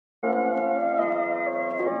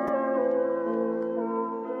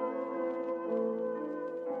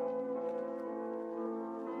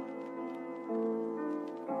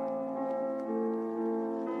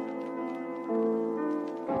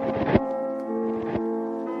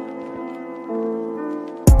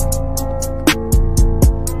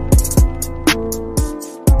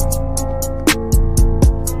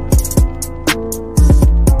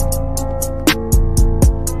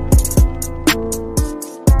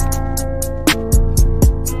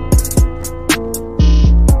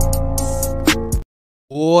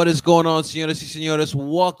What is going on, señoras y señores?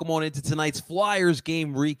 Welcome on into tonight's Flyers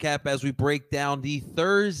game recap as we break down the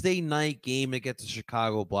Thursday night game against the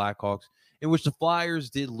Chicago Blackhawks, in which the Flyers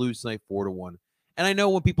did lose tonight 4-1. And I know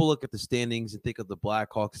when people look at the standings and think of the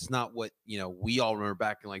Blackhawks, it's not what we all remember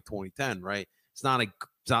back in like 2010, right? It's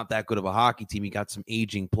not that good of a hockey team. You got some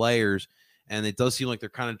aging players, and it does seem like they're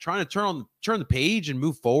kind of trying to turn the page and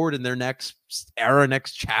move forward in their next era,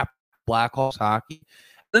 next chapter, Blackhawks hockey.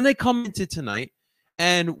 Then they come into tonight.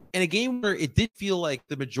 And in a game where it did feel like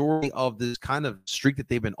the majority of this kind of streak that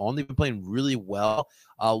they've been playing really well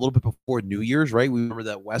a little bit before New Year's, right? We remember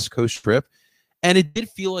that West Coast trip. And it did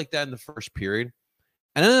feel like that in the first period.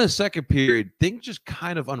 And then in the second period, things just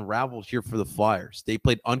kind of unraveled here for the Flyers. They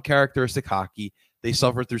played uncharacteristic hockey. They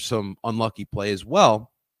suffered through some unlucky play as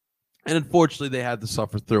well. And unfortunately, they had to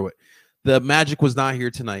suffer through it. The magic was not here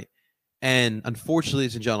tonight. And unfortunately,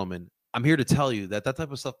 ladies and gentlemen, I'm here to tell you that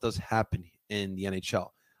type of stuff does happen in the NHL.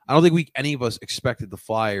 I don't think any of us expected the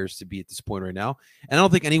Flyers to be at this point right now. And I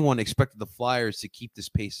don't think anyone expected the Flyers to keep this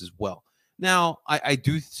pace as well. Now, I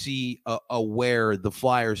do see where the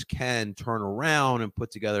Flyers can turn around and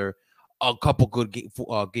put together a couple good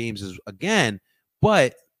games again.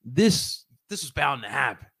 But this was bound to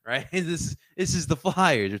happen, right? This is the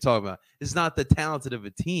Flyers you're talking about. It's not the talented of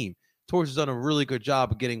a team. Torch has done a really good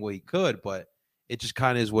job of getting what he could, but it just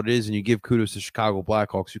kind of is what it is, and you give kudos to Chicago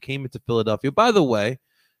Blackhawks, who came into Philadelphia. By the way,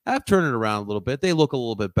 have turned it around a little bit. They look a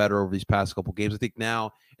little bit better over these past couple games. I think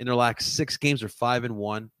now in their last 6 games, they're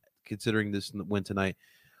 5-1, considering this win tonight.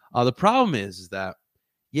 The problem is that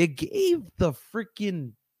you gave the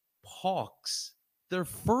freaking Hawks their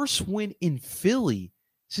first win in Philly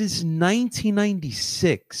since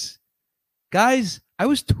 1996. Guys, I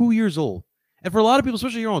was 2 years old. And for a lot of people,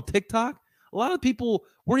 especially here on TikTok, a lot of people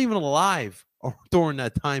weren't even alive during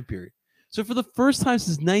that time period. So for the first time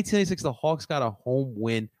since 1996, the Hawks got a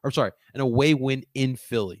an away win in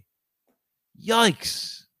Philly.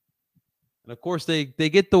 Yikes! And of course, they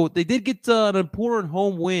did get an important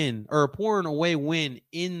home win or important away win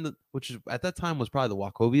which is at that time was probably the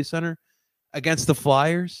Wachovia Center against the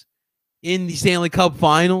Flyers in the Stanley Cup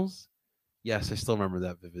Finals. Yes, I still remember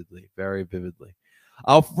that vividly, very vividly.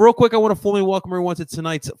 Real quick, I want to formally welcome everyone to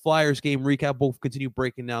tonight's Flyers game recap. We'll continue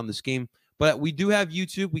breaking down this game. But we do have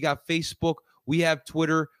YouTube, we got Facebook, we have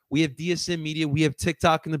Twitter, we have DSM Media, we have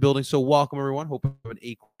TikTok in the building. So welcome, everyone. Hope you have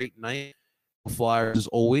a great night. Flyers, as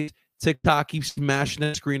always. TikTok keeps smashing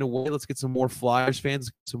that screen away. Let's get some more Flyers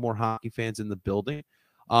fans, some more hockey fans in the building.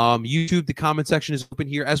 YouTube, the comment section is open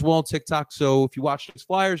here as well on TikTok. So if you watch this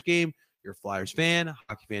Flyers game, you're a Flyers fan,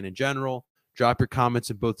 hockey fan in general, drop your comments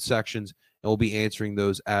in both sections, and we'll be answering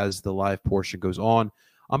those as the live portion goes on.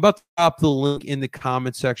 I'm about to drop the link in the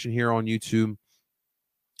comment section here on YouTube.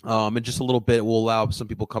 In just a little bit, we'll allow some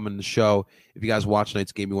people come in the show. If you guys watch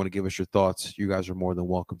tonight's game, you want to give us your thoughts, you guys are more than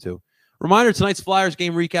welcome to. Reminder, tonight's Flyers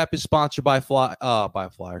game recap is sponsored by Flyers,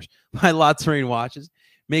 by La Terrain Watches.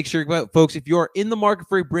 Make sure, folks, if you're in the market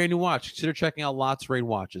for a brand new watch, consider checking out La Terrain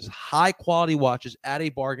Watches. High-quality watches at a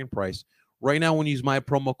bargain price. Right now, when you use my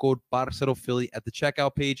promo code BarceloPhilly at the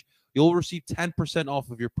checkout page, you'll receive 10% off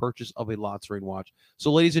of your purchase of a La Terrain watch. So,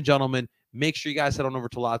 ladies and gentlemen, make sure you guys head on over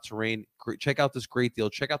to La Terrain. Check out this great deal.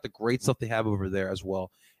 Check out the great stuff they have over there as well.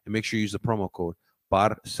 And make sure you use the promo code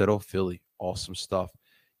BarceloPhilly. Awesome stuff.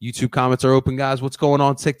 YouTube comments are open, guys. What's going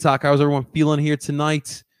on TikTok? How's everyone feeling here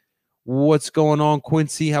tonight? What's going on,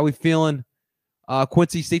 Quincy? How we feeling?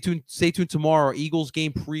 Quincy, stay tuned tomorrow. Eagles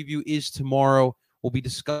game preview is tomorrow. We'll be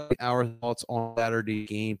discussing our thoughts on Saturday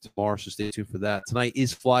game tomorrow, so stay tuned for that. Tonight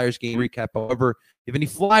is Flyers game recap. However, if any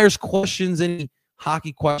Flyers questions, any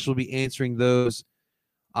hockey questions, we'll be answering those.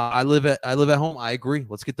 I live at home. I agree.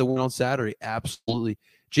 Let's get the win on Saturday. Absolutely.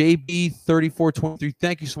 JB3423,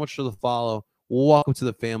 thank you so much for the follow. Welcome to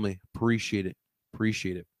the family. Appreciate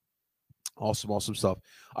it. Awesome stuff.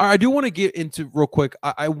 All right, I do want to get into real quick.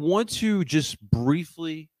 I want to just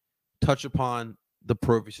briefly touch upon the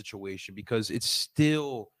Provi situation because it's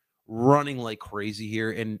still running like crazy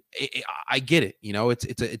here, and I get it.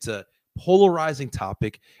 It's a polarizing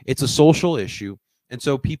topic. It's a social issue, and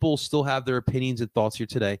so people still have their opinions and thoughts here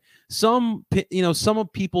today. Some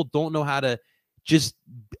people don't know how to just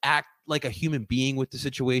act like a human being with the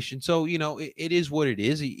situation. So it is what it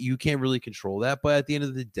is. You can't really control that. But at the end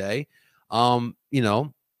of the day,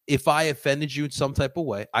 if I offended you in some type of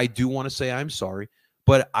way, I do want to say I'm sorry.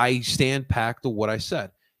 But I stand back to what I said.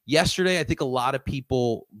 Yesterday, I think a lot of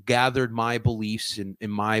people gathered my beliefs and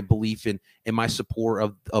my belief in my support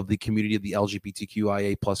of the community, of the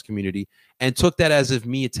LGBTQIA plus community, and took that as if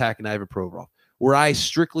me attacking Ivan Provorov, where I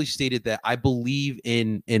strictly stated that I believe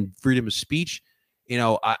in freedom of speech,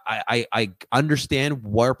 I understand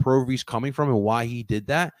where Provery's coming from and why he did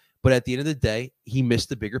that. But at the end of the day, he missed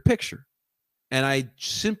the bigger picture. And I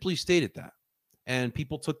simply stated that. And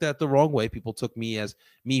people took that the wrong way. People took me as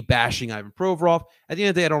me bashing Ivan Provorov. At the end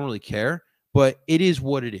of the day, I don't really care, but it is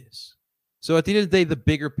what it is. So at the end of the day, the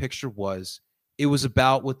bigger picture was it was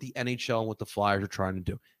about what the NHL and what the Flyers are trying to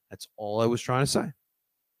do. That's all I was trying to say.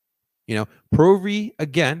 Provy,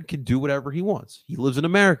 again, can do whatever he wants. He lives in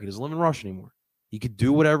America. He doesn't live in Russia anymore. He could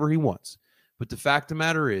do whatever he wants. But the fact of the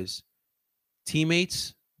matter is,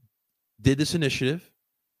 teammates did this initiative.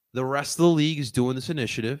 The rest of the league is doing this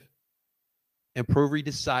initiative. And Provy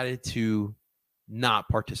decided to not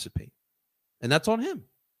participate. And that's on him.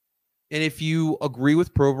 And if you agree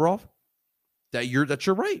with Provorov, that's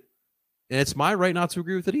your right. And it's my right not to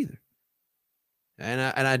agree with it either. And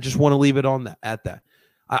I just want to leave it on that at that.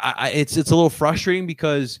 It's a little frustrating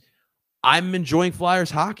because I'm enjoying Flyers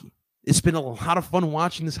hockey. It's been a lot of fun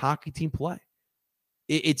watching this hockey team play.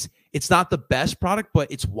 It's not the best product, but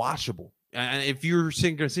it's watchable. And if you're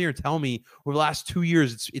going to sit here and tell me over the last 2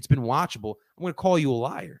 years it's been watchable, I'm going to call you a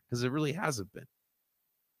liar because it really hasn't been.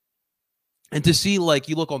 And to see, like,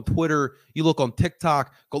 you look on Twitter, you look on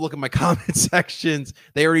TikTok, go look at my comment sections.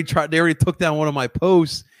 They already took down one of my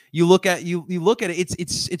posts. You look at it,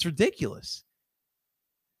 it's ridiculous.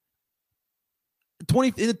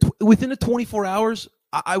 Within the 24 hours,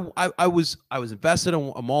 I was invested.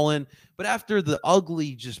 I'm all in. But after the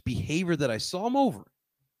ugly just behavior that I saw, I'm over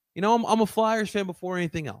it. I'm a Flyers fan before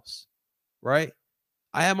anything else, right?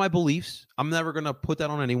 I have my beliefs. I'm never going to put that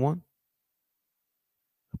on anyone.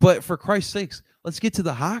 But for Christ's sakes, let's get to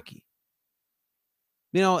the hockey.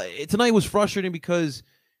 Tonight was frustrating because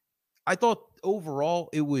I thought overall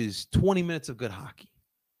it was 20 minutes of good hockey.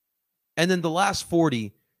 And then the last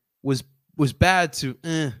 40 was bad to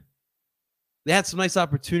They had some nice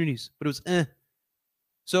opportunities, but it was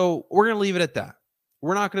So we're going to leave it at that.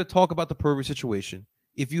 We're not going to talk about the Provy situation.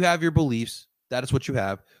 If you have your beliefs, that is what you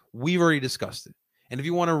have. We've already discussed it. And if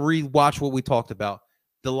you want to re-watch what we talked about,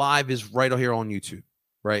 the live is right here on YouTube,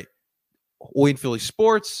 right? Oi in Philly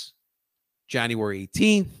Sports, January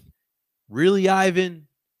 18th. Really, Ivan?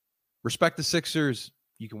 Respect the Sixers.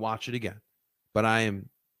 You can watch it again. But I'm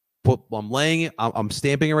laying it. I'm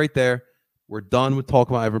stamping it right there. We're done with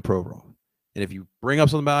talking about Ivan Provorov. And if you bring up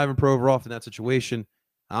something about Ivan Provorov in that situation,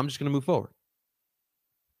 I'm just going to move forward.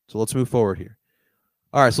 So let's move forward here.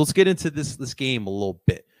 All right, so let's get into this game a little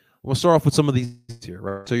bit. We'll start off with some of these here,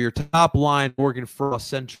 right? So your top line, Morgan Frost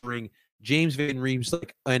centering James Van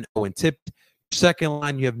Riemsdyk and Owen Tippett. Second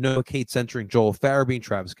line, you have Noah Cates centering Joel Farabee and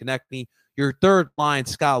Travis Konecny. Your third line,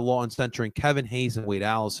 Scott Laughton centering Kevin Hayes and Wade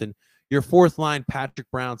Allison. Your fourth line,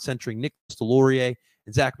 Patrick Brown centering Nicholas Deslauriers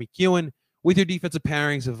and Zach McEwen. With your defensive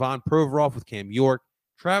pairings, Ivan Provorov with Cam York,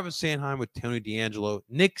 Travis Sanheim with Tony DeAngelo,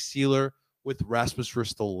 Nick Seeler with Rasmus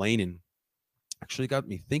Ristolainen. Actually got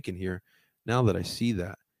me thinking here now that I see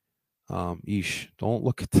that. Don't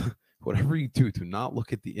look at whatever you do not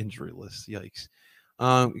look at the injury list. Yikes.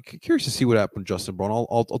 Curious to see what happened with Justin Braun.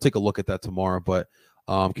 I'll take a look at that tomorrow, but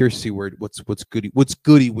I'm curious to see what's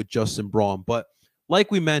goody with Justin Braun. But like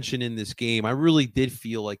we mentioned in this game, I really did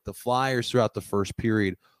feel like the Flyers throughout the first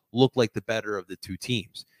period looked like the better of the two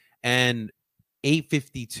teams. And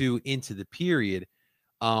 8:52 into the period,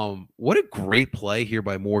 what a great play here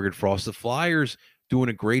by Morgan Frost. The Flyers doing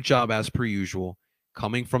a great job as per usual,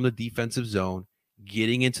 coming from the defensive zone,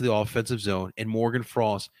 getting into the offensive zone, and Morgan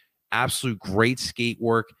Frost, absolute great skate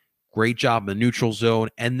work, great job in the neutral zone,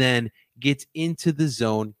 and then gets into the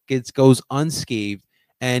zone, goes unscathed,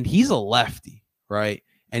 and he's a lefty, right?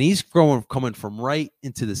 And he's coming from right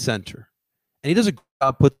into the center. And he does a good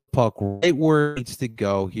job, put the puck right where it needs to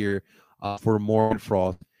go here for Morgan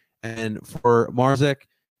Frost. And for Marzek,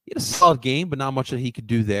 he had a solid game, but not much that he could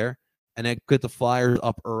do there. And then get the Flyers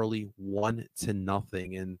up early, 1-0.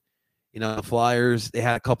 And, the Flyers, they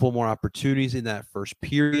had a couple more opportunities in that first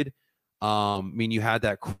period. You had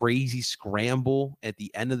that crazy scramble at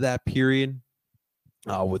the end of that period.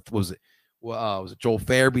 Was it Joel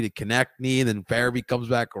Farabee to Konecny, and then Farabee comes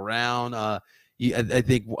back around. I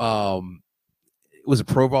think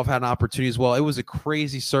Provorov had an opportunity as well. It was a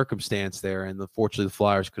crazy circumstance there, and unfortunately the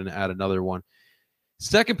Flyers couldn't add another one.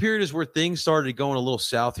 Second period is where things started going a little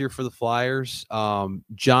south here for the Flyers.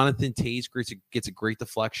 Jonathan Toews gets a great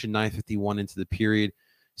deflection, 9:51 into the period.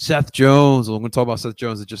 Seth Jones, I'm going to talk about Seth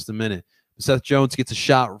Jones in just a minute. Seth Jones gets a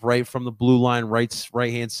shot right from the blue line,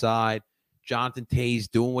 right-hand side. Jonathan Toews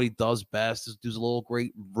doing what he does best, does a little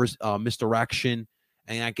great misdirection,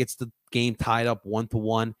 and that gets the game tied up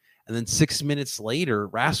 1-1. And then 6 minutes later,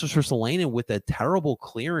 Rasmus Ristolainen with a terrible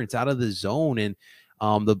clearance out of the zone, and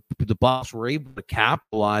The Bucks were able to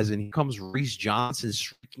capitalize, and here comes Reese Johnson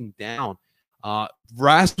streaking down.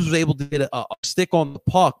 Rasmus was able to get a stick on the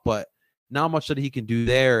puck, but not much that he can do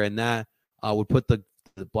there, and that would put the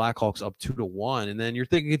Blackhawks up 2-1. And then you're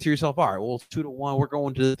thinking to yourself, all right, well, it's 2-1. We're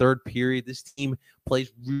going to the third period. This team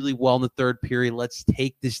plays really well in the third period. Let's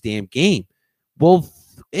take this damn game. Well,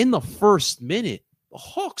 in the first minute, the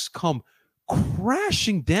Hawks come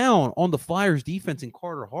crashing down on the Flyers defense in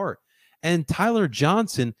Carter Hart. And Tyler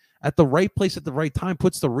Johnson, at the right place at the right time,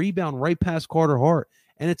 puts the rebound right past Carter Hart.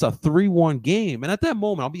 And it's a 3-1 game. And at that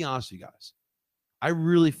moment, I'll be honest with you guys, I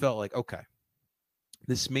really felt like, okay,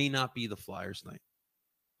 this may not be the Flyers' night,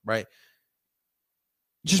 right?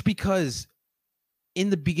 Just because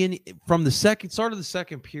in the beginning, from the start of the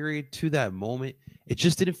second period to that moment, it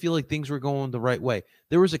just didn't feel like things were going the right way.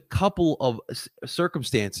 There was a couple of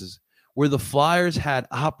circumstances where the Flyers had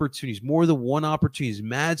opportunities, more than one opportunities,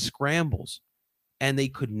 mad scrambles, and they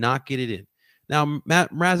could not get it in. Now,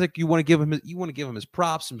 Matt Mrazek, you want to give him his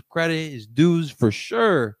props, some credit, his dues for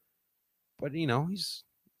sure. But he's no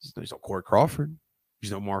Corey Crawford,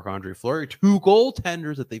 he's no Marc-Andre Fleury, two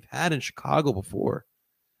goaltenders that they've had in Chicago before.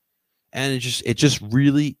 And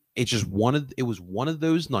it was one of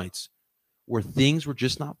those nights where things were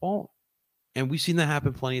just not falling. And we've seen that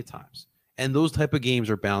happen plenty of times. And those type of games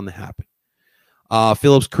are bound to happen.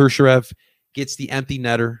 Phillips Kurashev gets the empty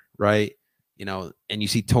netter, right? And you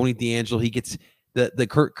see Tony DeAngelo, he gets the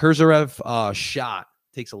Kurashev shot,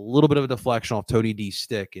 takes a little bit of a deflection off Tony D's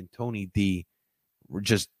stick, and Tony D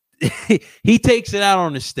just he takes it out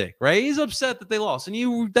on his stick, right? He's upset that they lost.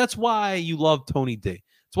 And that's why you love Tony D.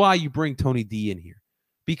 That's why you bring Tony D in here,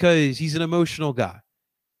 because he's an emotional guy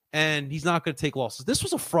and he's not going to take losses. This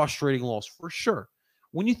was a frustrating loss for sure.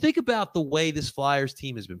 When you think about the way this Flyers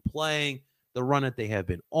team has been playing, the run that they have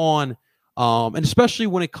been on, and especially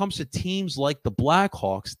when it comes to teams like the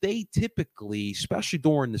Blackhawks, they typically, especially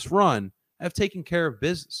during this run, have taken care of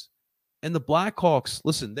business. And the Blackhawks,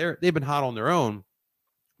 listen, they've been hot on their own,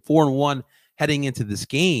 4-1 heading into this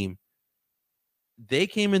game. They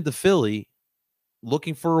came into Philly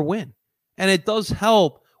looking for a win. And it does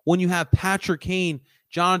help when you have Patrick Kane,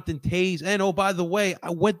 Jonathan Toews, and oh, by the way,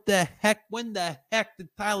 when the heck did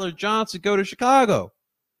Tyler Johnson go to Chicago?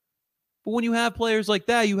 But when you have players like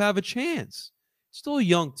that, you have a chance. Still a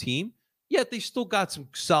young team, yet they still got some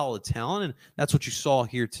solid talent, and that's what you saw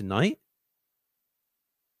here tonight.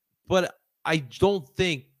 But I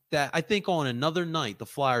think on another night, the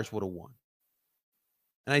Flyers would have won.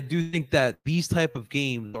 And I do think that these type of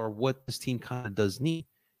games are what this team kind of does need.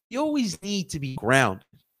 You always need to be grounded,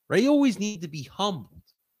 right? You always need to be humbled,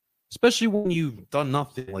 especially when you've done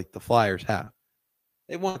nothing like the Flyers have.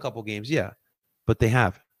 They won a couple games, yeah, but they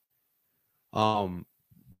haven't.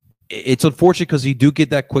 It's unfortunate because you do get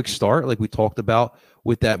that quick start, like we talked about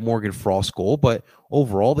with that Morgan Frost goal. But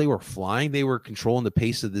overall, they were flying. They were controlling the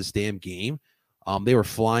pace of this damn game. They were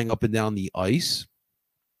flying up and down the ice.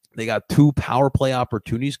 They got 2 power play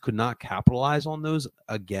opportunities, could not capitalize on those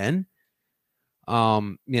again.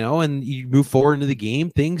 And you move forward into the game,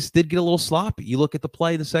 things did get a little sloppy. You look at the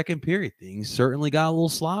play in the second period, things certainly got a little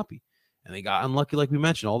sloppy. And they got unlucky, like we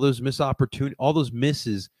mentioned, all those missed opportunities, all those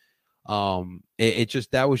misses.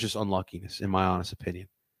 That was just unluckiness, in my honest opinion.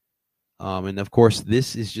 And of course,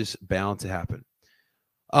 this is just bound to happen.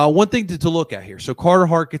 One thing to look at here. So Carter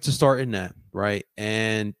Hart gets a start in net, right?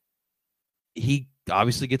 And he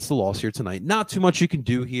obviously gets the loss here tonight. Not too much you can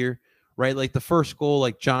do here, right? Like the first goal,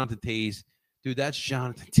 like Jonathan Toews, dude, that's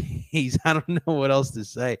Jonathan Toews. I don't know what else to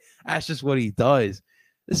say. That's just what he does.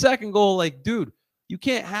 The second goal, like, dude, you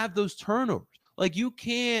can't have those turnovers. Like, you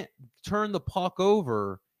can't turn the puck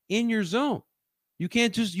over in your zone. You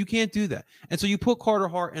can't do that. And so you put Carter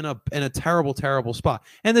Hart in a terrible, terrible spot.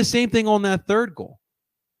 And the same thing on that third goal.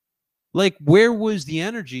 Like, where was the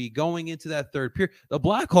energy going into that third period? The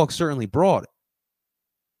Blackhawks certainly brought it.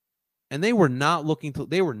 And they were not going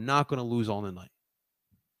to lose all the night.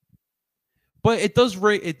 But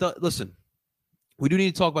listen, we do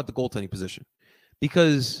need to talk about the goaltending position,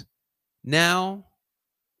 because now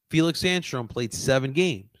Felix Sandstrom played 7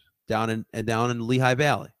 games down in Lehigh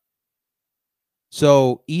Valley.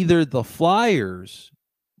 So either the Flyers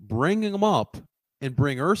bring him up and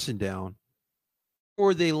bring Urson down,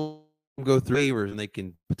 or they let him go through waivers and they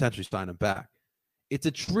can potentially sign him back. It's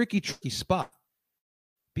a tricky spot,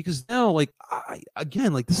 because now, like,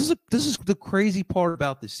 this is the crazy part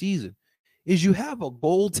about the season, is you have a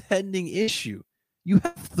goaltending issue. You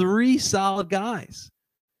have 3 solid guys.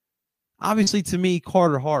 Obviously, to me,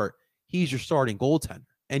 Carter Hart, he's your starting goaltender,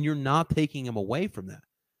 and you're not taking him away from that.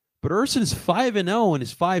 But Urson is 5-0 in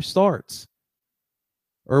his 5 starts.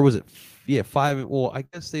 or was it? Yeah, 5. Well, I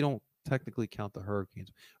guess they don't technically count the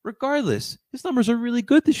Hurricanes. Regardless, his numbers are really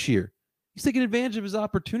good this year. He's taking advantage of his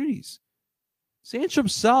opportunities.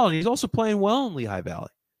 Sandstrom's solid. He's also playing well in Lehigh Valley.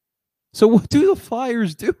 So what do the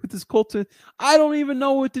Flyers do with this Colton? I don't even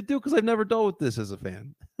know what to do because I've never dealt with this as a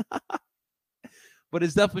fan. But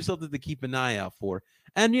it's definitely something to keep an eye out for.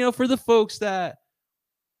 And, for the folks that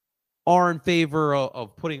are in favor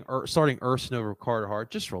of starting Ersson over Carter Hart,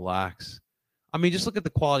 just relax. I mean, just look at the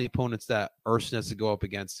quality opponents that Ersson has to go up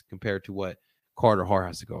against compared to what Carter Hart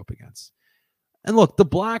has to go up against. And look, the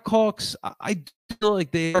Blackhawks, I feel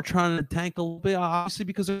like they are trying to tank a little bit, obviously,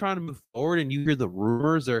 because they're trying to move forward. And you hear the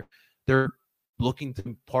rumors they're looking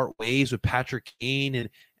to part ways with Patrick Kane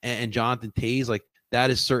and Jonathan Toews. Like, that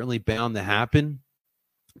is certainly bound to happen.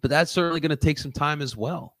 But that's certainly going to take some time as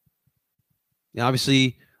well.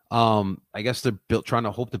 Obviously, I guess they're trying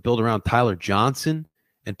to hope to build around Tyler Johnson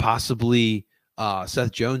and possibly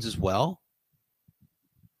Seth Jones as well.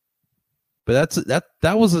 But that's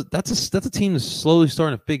a team that's slowly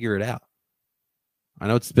starting to figure it out. I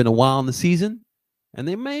know it's been a while in the season, and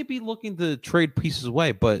they may be looking to trade pieces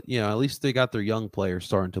away, but at least they got their young players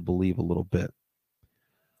starting to believe a little bit.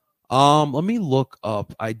 Let me look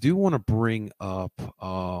up. I do want to bring up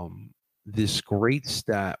this great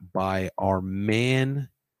stat by our man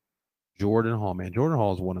Jordan Hall. Man, Jordan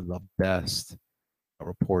Hall is one of the best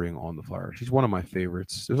reporting on the Flyers. He's one of my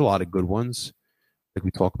favorites. There's a lot of good ones, like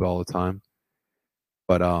we talk about all the time,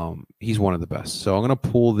 but he's one of the best. So I'm gonna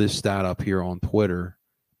pull this stat up here on Twitter,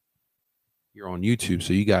 here on YouTube,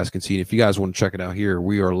 so you guys can see it. If you guys want to check it out here,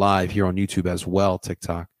 we are live here on YouTube as well,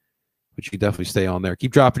 TikTok. But you can definitely stay on there.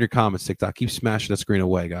 Keep dropping your comments, TikTok. Keep smashing that screen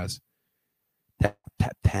away, guys. Tap,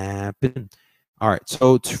 tap, tap. All right.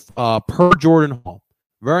 So per Jordan Hall,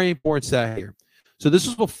 very important stat here. So this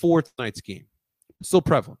was before tonight's game. It's still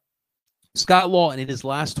prevalent. Scott Laughton in his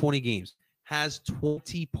last 20 games has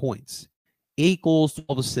 20 points, 8 goals,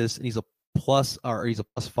 12 assists, and he's a plus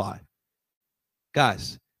 5.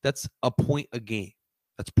 Guys, that's a point a game.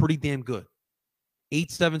 That's pretty damn good.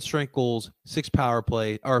 8-7 strength goals, 6 power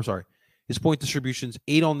play. His point distributions,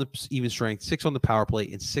 8 on the even strength, 6 on the power play,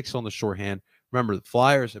 and 6 on the shorthand. Remember, the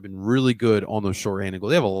Flyers have been really good on those shorthanded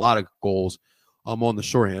goals. They have a lot of goals on the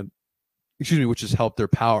shorthand, which has helped their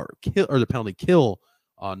the penalty kill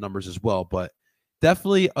numbers as well. But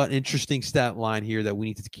definitely an interesting stat line here that we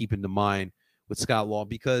need to keep in mind with Scott Laughton,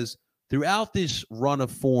 because throughout this run of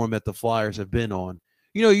form that the Flyers have been on,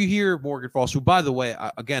 you hear Morgan Frost, who, by the way,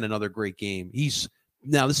 again, another great game. This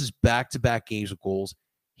is back-to-back games with goals.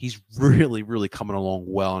 He's really, really coming along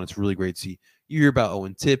well, and it's really great to see. You hear about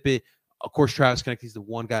Owen Tippett. Of course, Travis Konecny is the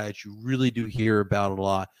one guy that you really do hear about a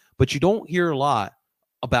lot, but you don't hear a lot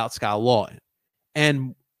about Scott Laughton.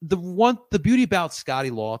 And the beauty about Scotty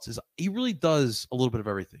Laughton is he really does a little bit of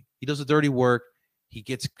everything. He does the dirty work. He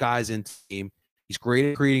gets guys into the game. He's great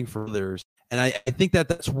at creating for others. And I think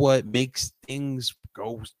that's what makes things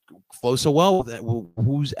flow so well with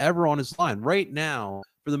who's ever on his line. Right now,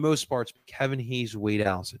 for the most part, it's Kevin Hayes, Wade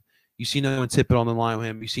Allison. You've seen Owen Tippett on the line with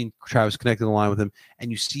him. You've seen Travis Konecny on the line with him.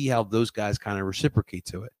 And you see how those guys kind of reciprocate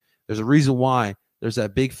to it. There's a reason why there's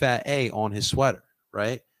that big fat A on his sweater,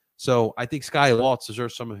 right? So I think Scotty Laughton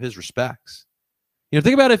deserves some of his respects.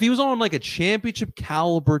 Think about it. If he was on like a championship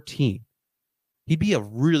caliber team, he'd be a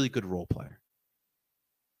really good role player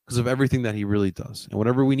because of everything that he really does. And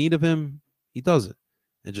whatever we need of him, he does it.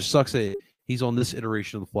 It just sucks that he's on this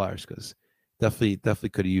iteration of the Flyers because definitely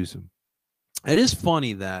could have used him. It is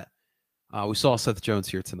funny that we saw Seth Jones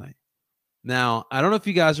here tonight. Now, I don't know if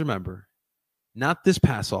you guys remember, not this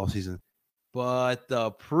past offseason, but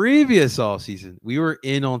the previous offseason, we were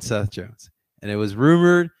in on Seth Jones. And it was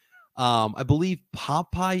rumored, I believe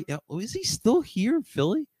Popeye, is he still here in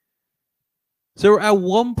Philly? So at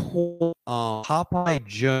one point, Popeye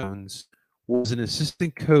Jones was an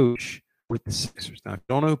assistant coach with the Sixers. Now, if you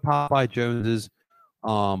don't know who Popeye Jones is,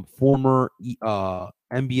 former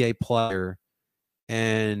NBA player,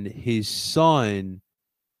 and his son,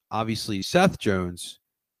 obviously Seth Jones,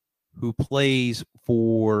 who plays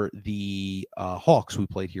for the Hawks, who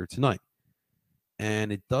played here tonight.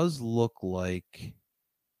 And it does look like,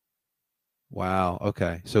 wow,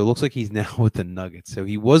 okay. So it looks like he's now with the Nuggets. So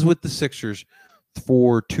he was with the Sixers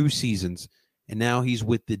for 2 seasons, and now he's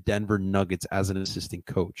with the Denver Nuggets as an assistant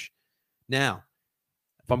coach. Now,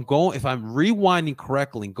 if I'm rewinding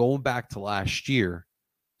correctly and going back to last year,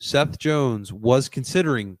 Seth Jones was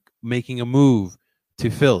considering making a move to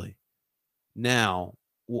Philly. Now,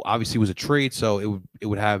 obviously, it was a trade, so it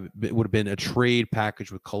would have been a trade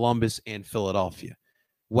package with Columbus and Philadelphia.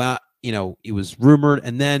 Well, it was rumored,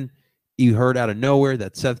 and then You heard out of nowhere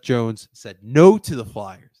that Seth Jones said no to the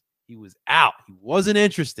Flyers. He was out. He wasn't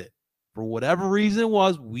interested. For whatever reason it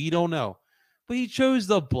was, we don't know. But he chose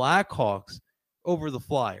the Blackhawks over the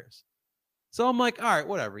Flyers. So I'm like, all right,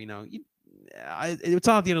 whatever. It's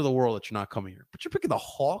not the end of the world that you're not coming here. But you're picking the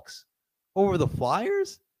Hawks over the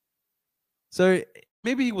Flyers? So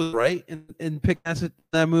maybe he was right in picking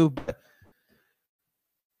that move. But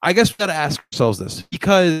I guess we got to ask ourselves this.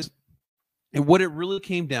 Because what it really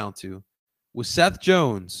came down to was Seth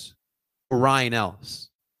Jones or Ryan Ellis.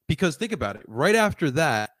 Because think about it. Right after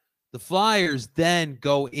that, the Flyers then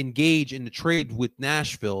go engage in the trade with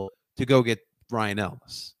Nashville to go get Ryan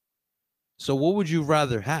Ellis. So what would you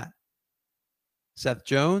rather have? Seth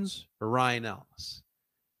Jones or Ryan Ellis?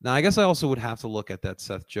 Now, I guess I also would have to look at that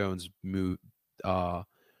Seth Jones move.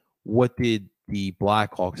 What did the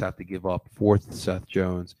Blackhawks have to give up for Seth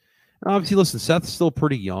Jones? And obviously, listen, Seth's still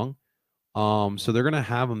pretty young. So they're going to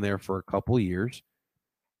have him there for a couple of years.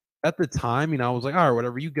 At the time, I was like, all right,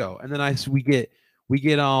 whatever, you go. And then we get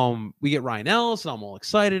Ryan Ellis, and I'm all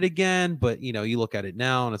excited again. But you look at it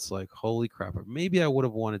now, and it's like, holy crap! Maybe I would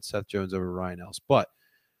have wanted Seth Jones over Ryan Ellis. But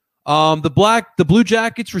the Blue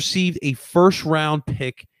Jackets received a first-round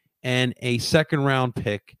pick and a second-round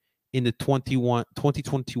pick in the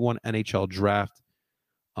 2021 NHL draft,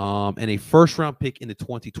 and a first-round pick in the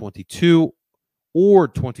 2022 or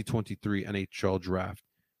 2023 NHL draft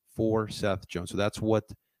for Seth Jones. So that's what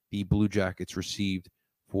the Blue Jackets received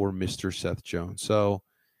for Mr. Seth Jones. So,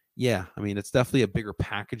 yeah, it's definitely a bigger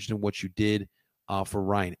package than what you did for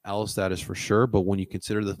Ryan Ellis, that is for sure. But when you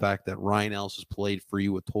consider the fact that Ryan Ellis has played for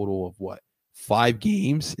you a total of 5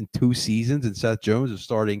 games in 2 seasons, and Seth Jones is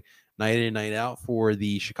starting night in and night out for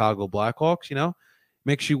the Chicago Blackhawks,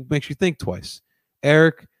 makes you think twice.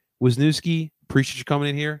 Eric Wisniewski, appreciate you coming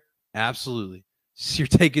in here. Absolutely. So you're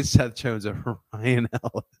taking Seth Jones over Ryan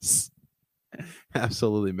Ellis.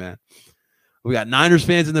 Absolutely, man. We got Niners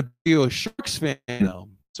fans in the video, Sharks fan.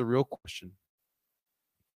 It's a real question.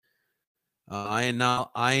 I know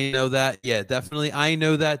that. Yeah, definitely. I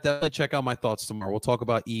know that. Definitely check out my thoughts tomorrow. We'll talk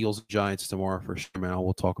about Eagles and Giants tomorrow for sure, man.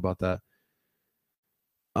 We'll talk about that.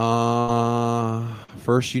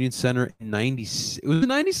 First Union Center in 96. It was in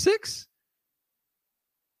 96?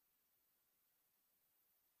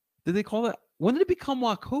 Did they call that? When did it become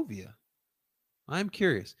Wachovia? I'm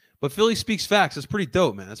curious. But Philly speaks facts. That's pretty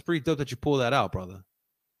dope, man. That's pretty dope that you pull that out, brother.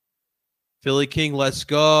 Philly King, let's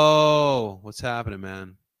go. What's happening,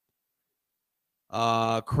 man?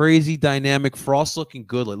 Crazy dynamic. Frost looking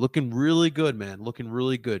good. Looking really good, man. Looking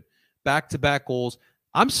really good. Back-to-back goals.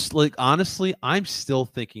 Honestly, I'm still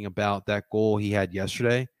thinking about that goal he had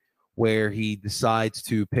yesterday where he decides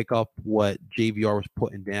to pick up what JVR was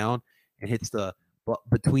putting down and hits the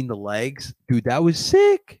between the legs. Dude, that was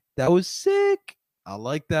sick. That was sick. I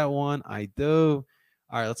like that one. I do.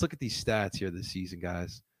 All right, let's look at these stats here this season,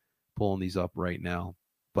 guys. Pulling these up right now.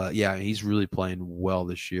 But, yeah, he's really playing well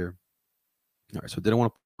this year. All right, so we're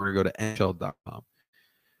going to go to NHL.com.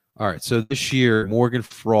 All right, so this year, Morgan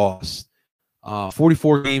Frost,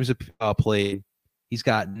 44 games played. He's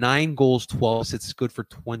got 9 goals, 12 assists. It's good for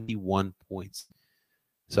 21 points.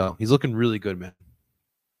 So he's looking really good, man.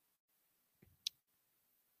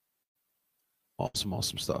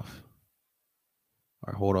 Awesome stuff.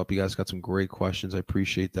 All right, hold up. You guys got some great questions. I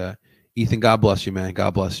appreciate that. Ethan, God bless you, man.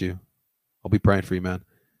 God bless you. I'll be praying for you, man.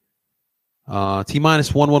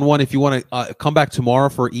 T-111 if you want to come back tomorrow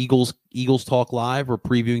for Eagles Talk Live or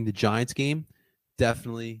previewing the Giants game.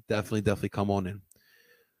 Definitely come on in.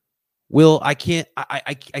 Will, I can't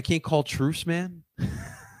call truce, man.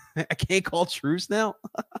 I can't call truce now.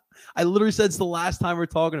 I literally said it's the last time we're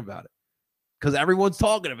talking about it because everyone's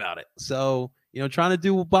talking about it. So, trying to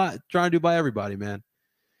do by everybody, man.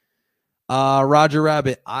 Roger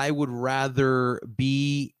Rabbit, I would rather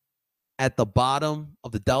be at the bottom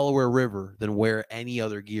of the Delaware River than wear any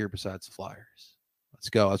other gear besides the Flyers. Let's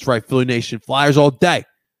go. That's right, Philly Nation. Flyers all day.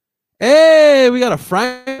 Hey, we got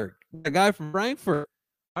a guy from Frankfurt.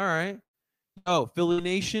 All right. Oh, Philly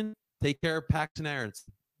Nation, take care of Paxton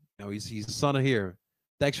Aronson. He's the son of here.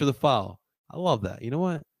 Thanks for the follow. I love that. You know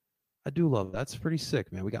what? I do love that. That's pretty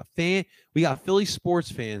sick, man. We got Philly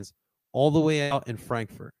sports fans all the way out in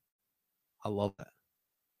Frankfurt. I love that.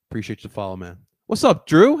 Appreciate the follow, man. What's up,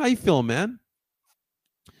 Drew? How you feeling, man?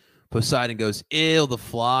 Poseidon goes, ill the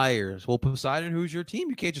Flyers. Well, Poseidon, who's your team?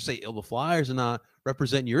 You can't just say ill the Flyers and not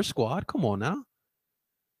represent your squad. Come on now.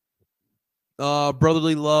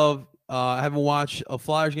 Brotherly Love. I haven't watched a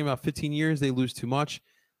Flyers game in about 15 years. They lose too much.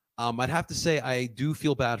 I'd have to say I do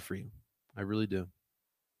feel bad for you. I really do.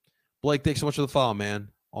 Blake, thanks so much for the follow, man.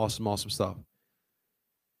 Awesome stuff.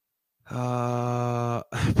 Bro,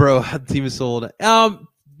 the team is sold.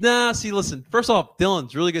 Nah, see, listen. First off, Dylan,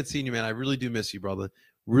 it's really good seeing you, man. I really do miss you, brother.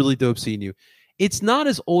 Really dope seeing you. It's not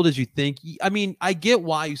as old as you think. I mean, I get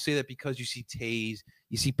why you say that because you see Taze,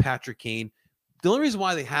 you see Patrick Kane. The only reason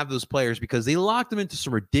why they have those players because they locked them into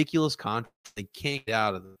some ridiculous contracts. They can't get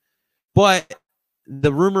out of them. But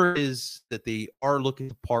the rumor is that they are looking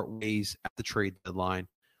to part ways at the trade deadline.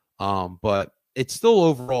 But it's still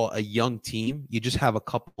overall a young team. You just have a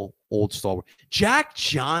couple old stalwarts. Jack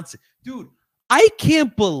Johnson, dude, I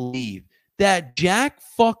can't believe that Jack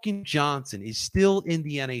fucking Johnson is still in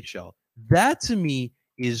the NHL. That to me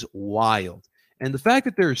is wild. And the fact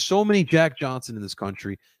that there are so many Jack Johnson in this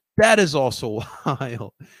country, that is also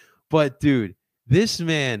wild. But dude, this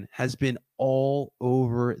man has been all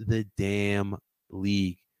over the damn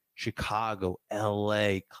league. Chicago,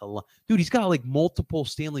 LA, dude, he's got like multiple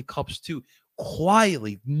Stanley Cups too.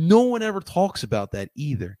 Quietly, no one ever talks about that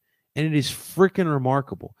either. And it is freaking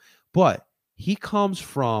remarkable. But he comes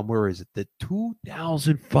from, where is it? The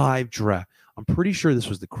 2005 draft. I'm pretty sure this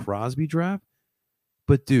was the Crosby draft.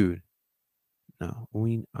 But dude, no,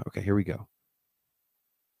 okay, here we go.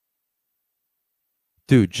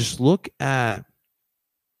 Dude, just look at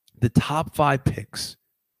the top 5 picks.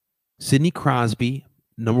 Sidney Crosby,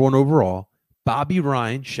 number 1 overall. Bobby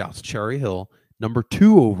Ryan, shouts Cherry Hill, number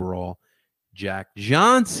 2 overall. Jack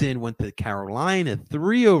Johnson went to Carolina,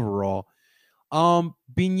 3 overall.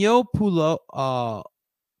 Bigno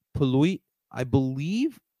Pului, I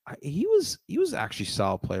believe he was actually a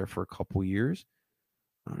solid player for a couple years.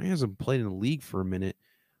 He hasn't played in the league for a minute,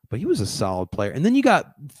 but he was a solid player. And then you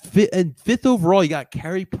got 5th overall, you got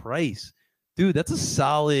Carey Price. Dude, that's a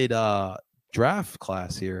solid draft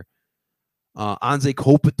class here. Anze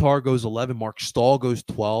Kopitar goes 11. Mark Stahl goes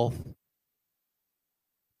 12.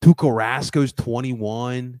 Tuukka Rask goes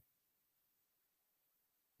 21.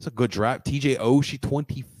 It's a good draft. TJ Oshie,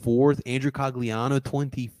 24th. Andrew Cogliano,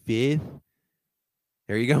 25th.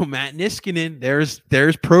 There you go. Matt Niskanen.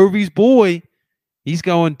 There's Provy's boy. He's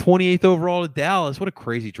going 28th overall to Dallas. What a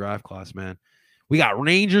crazy draft class, man. We got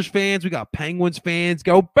Rangers fans. We got Penguins fans.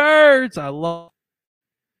 Go Birds. I love.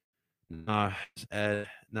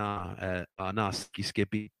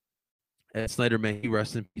 Skippy. Ed Snyder, man, he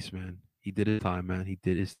rest in peace, man. He did his time, man. He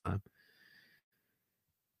did his time.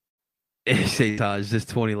 It's just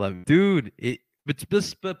 2011. Dude,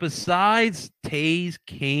 but besides Taze,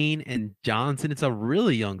 Kane, and Johnson, it's a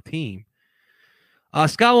really young team.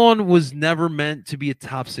 Scott Long was never meant to be a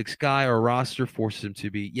top 6 guy. Our roster forces him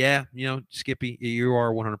to be. Yeah, Skippy, you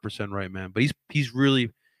are 100% right, man. But he's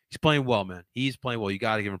playing well, man. He's playing well. You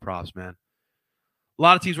got to give him props, man. A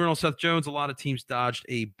lot of teams were on Seth Jones. A lot of teams dodged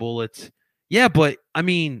a bullet. Yeah, but, I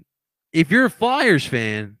mean, if you're a Flyers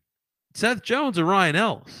fan, Seth Jones or Ryan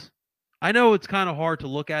Ellis. I know it's kind of hard to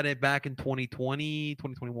look at it back in 2020,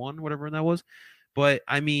 2021, whatever that was. But,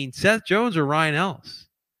 I mean, Seth Jones or Ryan Ellis.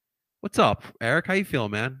 What's up, Eric? How you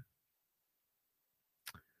feeling, man?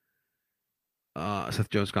 Seth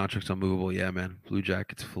Jones' contract's unmovable. Yeah, man. Blue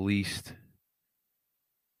Jackets fleeced.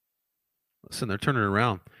 Listen, they're turning it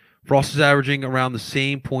around. Frost is averaging around the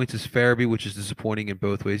same points as Farabee, which is disappointing in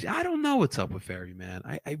both ways. I don't know what's up with Farabee, man.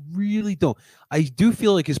 I really don't. I do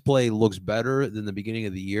feel like his play looks better than the beginning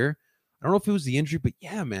of the year. I don't know if it was the injury, but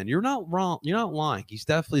yeah, man, you're not wrong. You're not lying. He's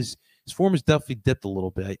definitely his form has definitely dipped a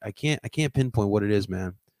little bit. I can't pinpoint what it is,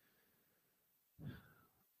 man.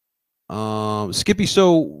 Skippy,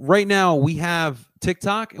 so right now we have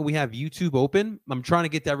TikTok and we have YouTube open. I'm trying to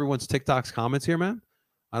get to everyone's TikTok's comments here, man.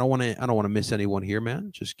 I don't want to miss anyone here,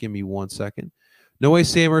 man. Just give me 1 second. No way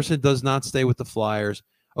Sam Ersson does not stay with the Flyers.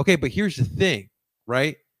 Okay, but here's the thing,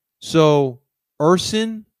 right? So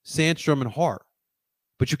Ersson, Sandstrom, and Hart.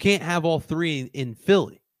 But you can't have all 3 in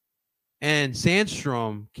Philly. And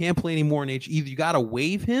Sandstrom can't play anymore in H. Either you got to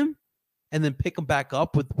waive him and then pick him back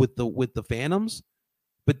up with the Phantoms.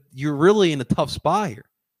 But you're really in a tough spot here.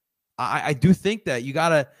 I do think that you got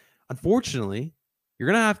to, unfortunately, you're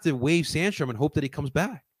going to have to waive Sandstrom and hope that he comes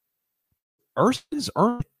back. Ersson has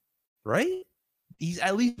earned it, right? He's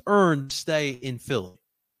at least earned to stay in Philly.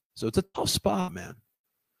 So it's a tough spot, man.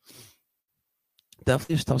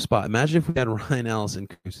 Definitely a tough spot. Imagine if we had Ryan Ellis and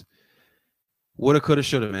Cruz. Woulda, coulda,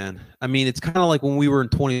 shoulda, man. I mean, it's kind of like when we were in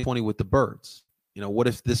 2020 with the Birds. What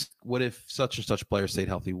if such and such player stayed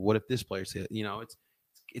healthy? What if this player stayed?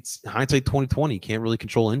 It's hindsight 2020. You can't really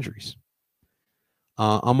control injuries.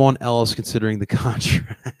 I'm on Ellis considering the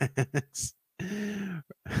contracts.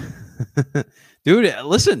 Dude,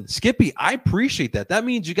 listen, Skippy, I appreciate that. That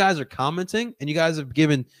means you guys are commenting and you guys have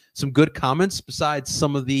given some good comments besides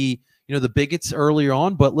some of the the bigots earlier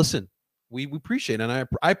on. But listen, we appreciate it. And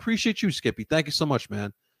I appreciate you, Skippy. Thank you so much,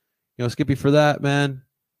 man. Skippy, for that, man.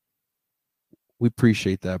 We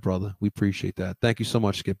appreciate that, brother. We appreciate that. Thank you so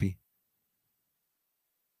much, Skippy.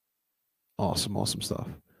 Awesome stuff.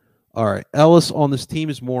 All right. Ellis on this team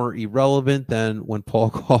is more irrelevant than when Paul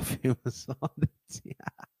Coffey was on the team.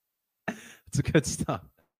 That's good stuff.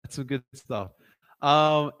 That's some good stuff.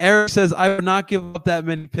 Eric says, I would not give up that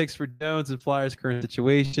many picks for Jones and Flyers' current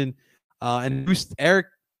situation. And Eric,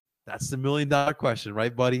 that's the $1 million question,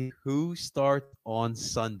 right, buddy? Who starts on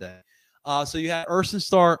Sunday? So you had Urson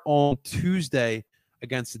start on Tuesday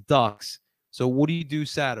against the Ducks. So what do you do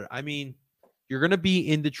Saturday? I mean, you're going to be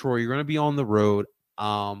in Detroit. You're going to be on the road.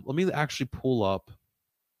 Let me actually pull up.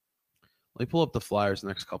 Let me pull up the Flyers'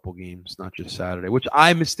 next couple games, not just Saturday, which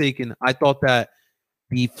I'm mistaken. I thought that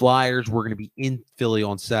the Flyers were going to be in Philly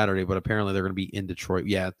on Saturday, but apparently they're going to be in Detroit.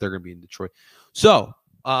 Yeah, they're going to be in Detroit. So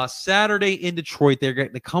Saturday in Detroit, they're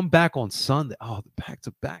going to come back on Sunday. Oh, the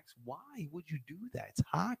back-to-backs. Why would you do that? It's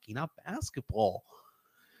hockey, not basketball.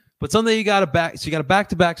 But Sunday you got a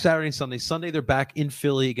back-to-back Saturday and Sunday. Sunday they're back in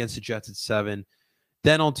Philly against the Jets at 7.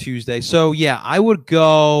 Then on Tuesday. So yeah, I would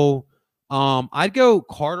go. I'd go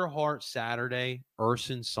Carter Hart Saturday,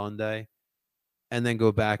 Urson Sunday, and then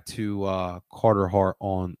go back to Carter Hart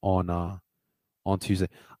on Tuesday.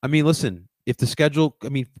 I mean, listen, if the schedule,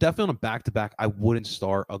 definitely on a back-to-back, I wouldn't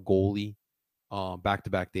start a goalie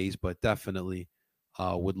back-to-back days, but definitely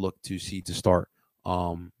would look to start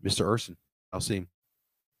Mr. Urson. I'll see him.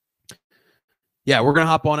 Yeah, we're going to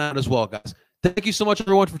hop on out as well, guys. Thank you so much,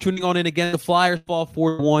 everyone, for tuning on in again. The Flyers fall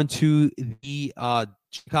 4-1 to the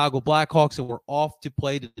Chicago Blackhawks, and we're off to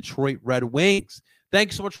play the Detroit Red Wings.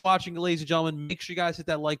 Thanks so much for watching, ladies and gentlemen. Make sure you guys hit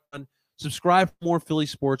that like button. Subscribe for more Philly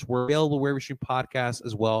sports. We're available wherever you stream podcasts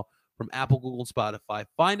as well, from Apple, Google, and Spotify.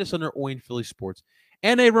 Find us under Oin Philly Sports.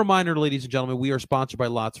 And a reminder, ladies and gentlemen, we are sponsored by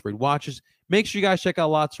Lots of Rain Watches. Make sure you guys check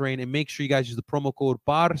out Lots of Rain, and make sure you guys use the promo code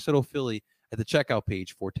BARCELOPHILLY at the checkout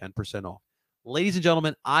page for 10% off. Ladies and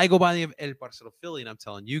gentlemen, I go by the name of El Parcero Philly, and I'm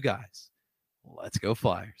telling you guys, let's go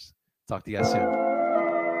Flyers. Talk to you guys soon.